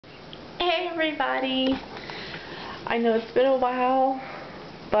Hey everybody! I know it's been a while,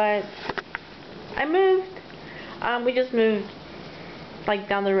 but I moved. We just moved like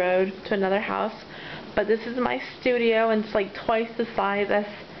down the road to another house, but this is my studio and it's like twice the size as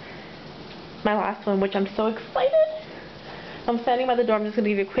my last one, which I'm so excited. I'm standing by the door. I'm just going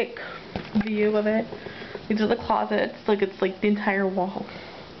to give you a quick view of it. These are the closets. Like, it's like the entire wall.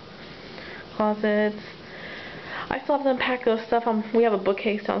 Closets. I still have to unpack those stuff. We have a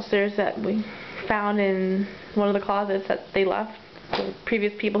bookcase downstairs that we found in one of the closets that they left. The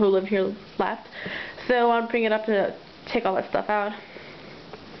previous people who lived here left. So I'll bring it up to take all that stuff out.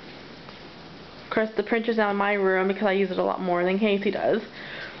 Of course, the printer's now in my room because I use it a lot more than Casey does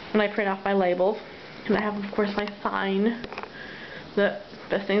when I print off my labels. And I have, of course, my sign. The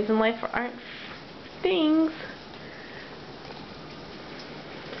best things in life aren't things.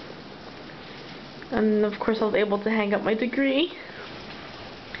 And of course I was able to hang up my degree.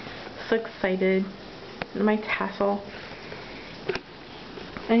 So excited. And my tassel.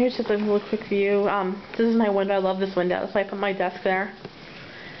 And here's just a little quick view. This is my window. I love this window. So I put my desk there.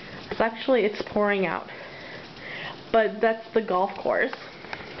 It's pouring out. But that's the golf course.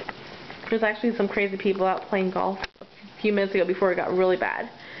 There's actually some crazy people out playing golf a few minutes ago before it got really bad.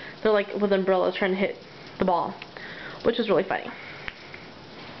 They're like with umbrellas trying to hit the ball, which is really funny.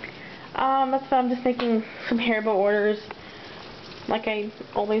 That's why I'm just making some Haribo orders like I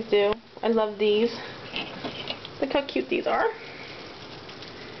always do. I love these. Look how cute these are.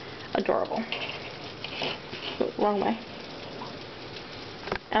 Adorable. Ooh, wrong way.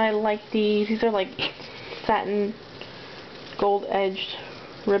 And I like these. These are like satin gold edged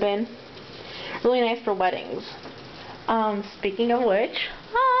ribbon. Really nice for weddings. Speaking of which,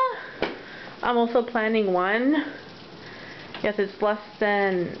 I'm also planning one. Yes,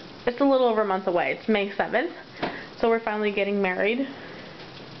 it's a little over a month away. It's May 7th. So we're finally getting married.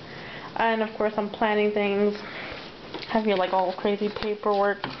 And of course I'm planning things, having like all crazy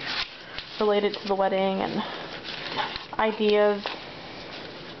paperwork related to the wedding and ideas.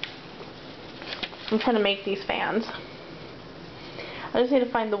 I'm trying to make these fans. I just need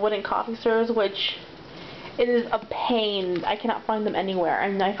to find the wooden coffee stirrers, which it is a pain. I cannot find them anywhere.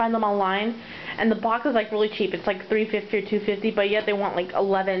 And I find them online, and the box is like really cheap. It's like $3.50 or $2.50, but yet they want like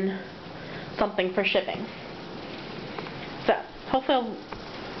 11 something for shipping. So hopefully I'll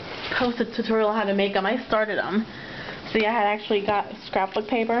post a tutorial on how to make them. I started them. See, I had actually got scrapbook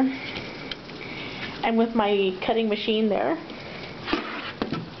paper, and with my cutting machine there,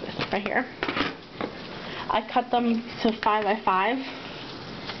 this right here, I cut them to 5 by 5,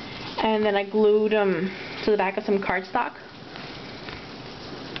 and then I glued them to the back of some cardstock.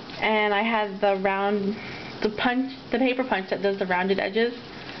 And I had the paper punch that does the rounded edges.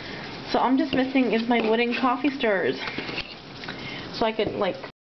 So I'm just missing is my wooden coffee stirrers, so I could like